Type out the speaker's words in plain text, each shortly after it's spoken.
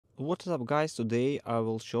What is up, guys? Today I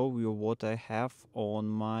will show you what I have on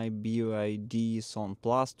my BYD Song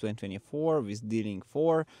Plus 2024 with D-Link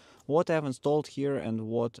 4, what I've installed here and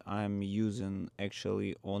what I'm using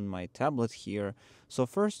actually on my tablet here. So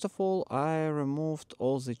first of all, I removed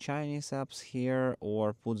all the Chinese apps here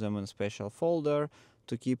or put them in a special folder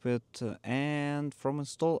to keep it, and from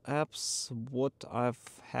install apps what I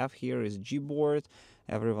have here is Gboard.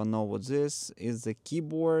 Everyone know what this is, the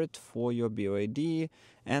keyboard for your BYD,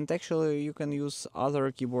 and actually you can use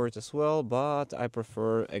other keyboards as well, but I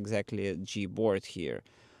prefer exactly Gboard here.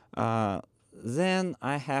 Then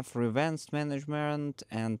I have Advanced Management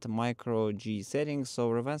and Micro G settings.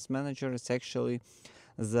 So Advanced Manager is actually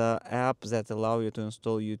the app that allow you to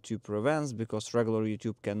install YouTube Revenge, because regular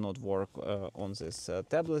YouTube cannot work on this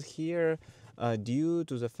tablet here due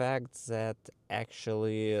to the fact that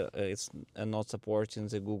actually it's not supporting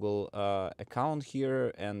the Google account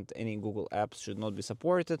here, and any Google apps should not be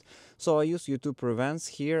supported. So I use YouTube Revenge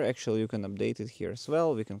here. Actually you can update it here as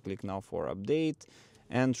well. We can click now for update,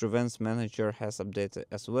 and Revenge Manager has updated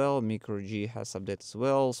as well, MicroG has updated as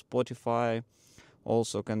well, Spotify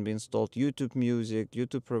also can be installed, YouTube Music,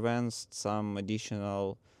 YouTube prevents some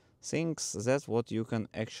additional things. That's what you can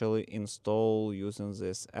actually install using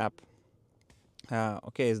this app.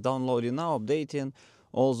 Okay, it's downloading now, updating.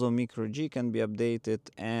 Also MicroG can be updated,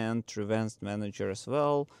 and Advanced Manager as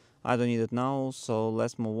well. I don't need it now, so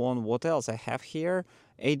let's move on. What else I have here?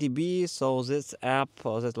 ADB, so this app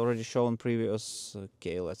that already shown previous,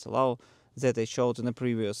 okay, let's allow that I showed in the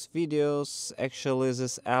previous videos. Actually,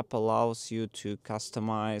 this app allows you to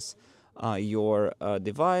customize your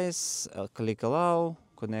device. Click allow,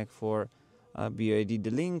 connect for BYD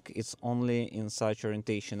link. It's only in such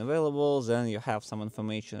orientation available. Then you have some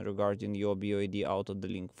information regarding your BYD Auto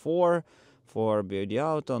link 4 for BYD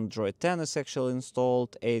Auto. Android 10 is actually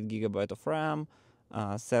installed, 8 GB of RAM,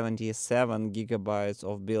 77 GB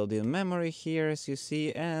of built-in memory here, as you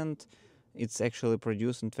see, and it's actually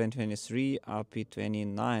produced in 2023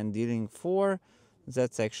 RP29 D-Link 4.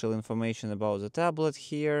 That's actual information about the tablet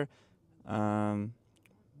here.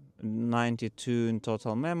 92 in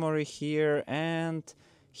total memory here, and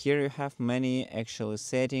here you have many actual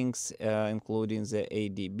settings, including the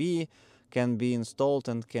ADB can be installed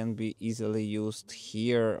and can be easily used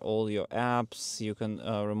here. All your apps you can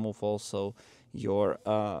remove, also your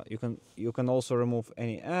you can also remove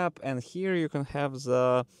any app, and here you can have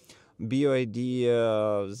the BYD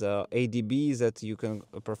the ADB that you can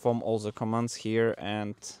perform all the commands here,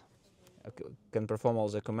 and can perform all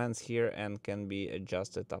the commands here and can be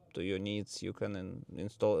adjusted up to your needs. You can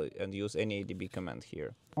install and use any ADB command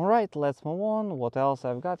here. Alright, let's move on. What else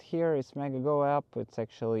I've got here is MegaGo app. It's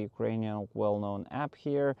actually Ukrainian well-known app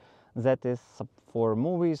here that is for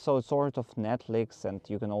movies, so it's sort of Netflix, and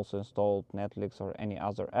you can also install Netflix or any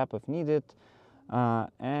other app if needed.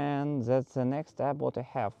 And that's the next app what I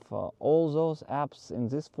have. All those apps in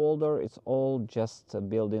this folder, it's all just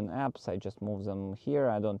built-in apps. I just move them here,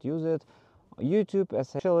 I don't use it. YouTube,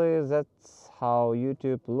 essentially that's how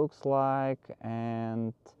YouTube looks like,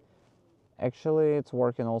 and actually it's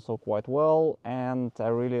working also quite well, and I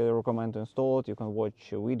really recommend to install it. You can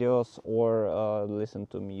watch videos or listen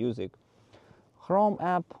to music. Chrome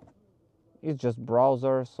app is just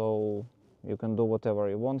browser, so you can do whatever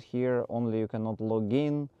you want here, only you cannot log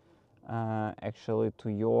in actually to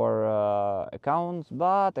your accounts,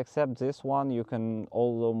 but except this one you can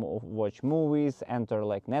also watch movies, enter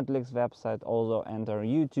like Netflix website, also enter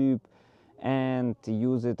YouTube, and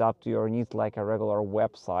use it up to your needs like a regular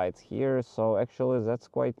website here. So actually that's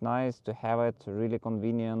quite nice to have it, really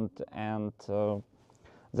convenient, and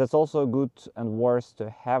that's also good and worse to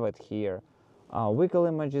have it here. Vehicle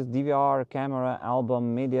images, DVR, camera,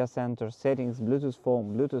 album, media center, settings, Bluetooth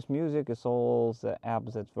phone, Bluetooth music is all the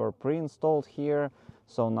apps that were pre-installed here,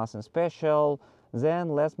 so nothing special. Then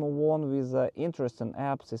let's move on with interesting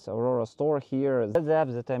apps. Is Aurora Store here. That's the app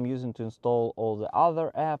that I'm using to install all the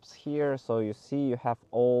other apps here. So you see you have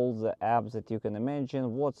all the apps that you can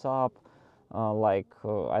imagine, WhatsApp,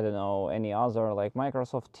 I don't know, any other like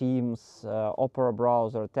Microsoft Teams, Opera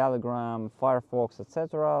browser, Telegram, Firefox,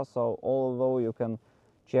 etc. So although you can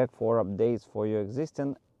check for updates for your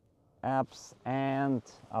existing apps and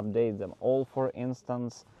update them all, for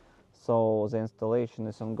instance. So the installation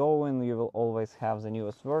is ongoing, you will always have the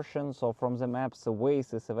newest version. So from the maps,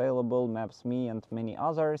 Waze is available, Maps.me and many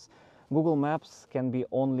others. Google Maps can be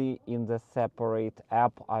only in the separate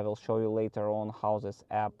app. I will show you later on how this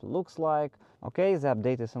app looks like. Okay, the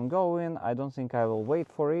update is ongoing. I don't think I will wait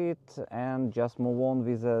for it, and just move on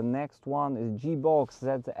with the next one is Gbox.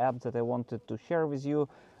 That's the app that I wanted to share with you.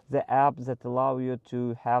 The app that allow you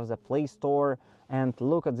to have the Play Store And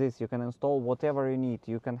look at this, you can install whatever you need.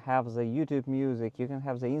 You can have the YouTube music, you can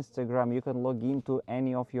have the Instagram, you can log into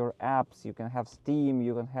any of your apps, you can have Steam,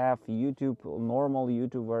 you can have YouTube, normal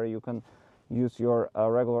YouTube, where you can use your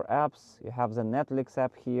regular apps. You have the Netflix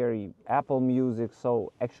app here, Apple Music,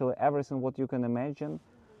 so actually everything what you can imagine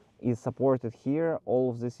is supported here. All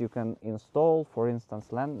of this you can install, for instance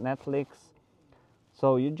Netflix.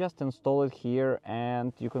 So you just install it here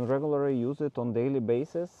and you can regularly use it on daily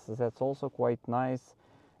basis. That's also quite nice,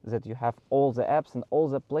 that you have all the apps and all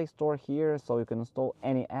the Play Store here, so you can install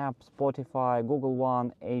any app, Spotify, Google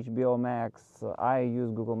One, HBO Max. I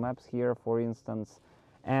use Google Maps here, for instance,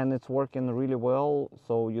 and it's working really well,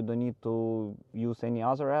 so you don't need to use any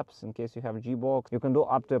other apps. In case you have Gboard, you can do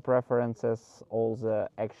up to preferences all the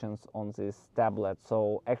actions on this tablet.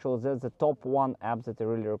 So actually that's the top one app that I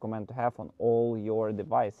really recommend to have on all your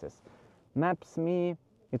devices. Maps.me,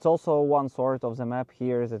 it's also one sort of the map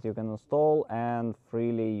here that you can install and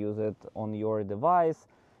freely use it on your device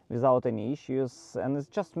without any issues. And it's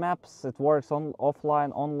just maps, it works on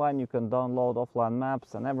offline, online you can download offline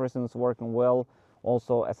maps, and everything's working well.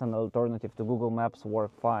 Also as an alternative to Google Maps,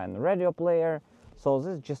 work fine. Radio player, so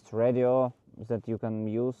this is just radio that you can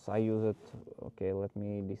use. I use it. Okay, let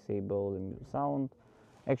me disable the sound.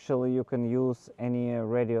 Actually you can use any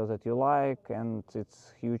radio that you like, and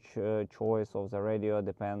it's huge choice of the radio,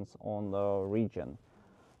 depends on the region.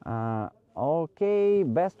 Okay,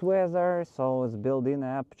 best weather, so it's built-in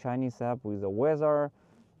app, Chinese app with the weather.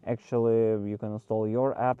 Actually you can install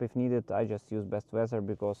your app if needed. I just use best weather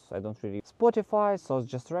because I don't really Spotify, so it's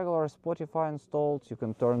just regular Spotify installed. You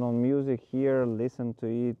can turn on music here, listen to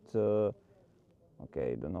it.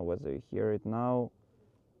 Okay, I don't know whether you hear it now.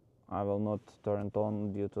 I will not turn it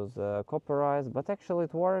on due to the copyright, but actually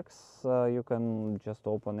it works. You can just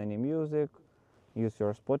open any music, use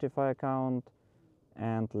your Spotify account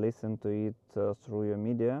and listen to it through your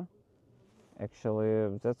media.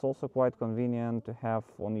 Actually that's also quite convenient to have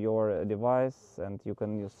on your device, and you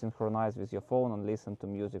can synchronize with your phone and listen to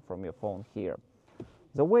music from your phone here.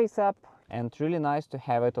 The Waze app, and really nice to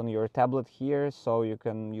have it on your tablet here, so you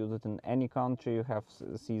can use it in any country. You have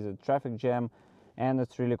see the traffic jam, and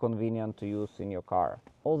it's really convenient to use in your car.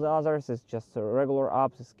 All the others is just regular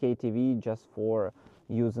apps. It's KTV, just for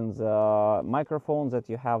using the microphone that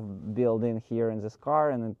you have built in here in this car,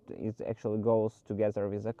 and it actually goes together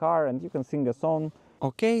with the car and you can sing a song.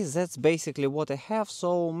 Okay, that's basically what I have.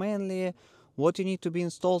 So mainly what you need to be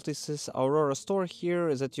installed is this Aurora store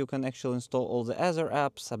here, that you can actually install all the other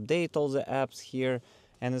apps, update all the apps here,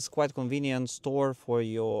 and it's quite convenient store for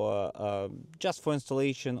your just for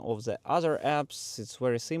installation of the other apps. It's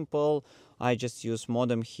very simple. I just use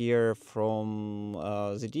modem here from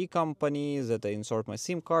the D company that I insert my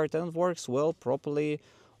SIM card, and it works well properly.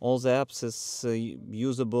 All the apps is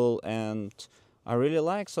usable and I really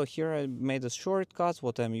like. So here I made a shortcut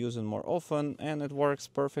what I'm using more often, and it works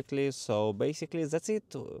perfectly. So basically that's it.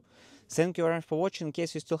 Thank you very much for watching. In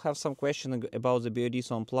case you still have some question about the BYD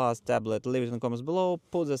Song Plus tablet, leave it in the comments below,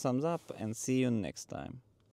 put the thumbs up, and see you next time.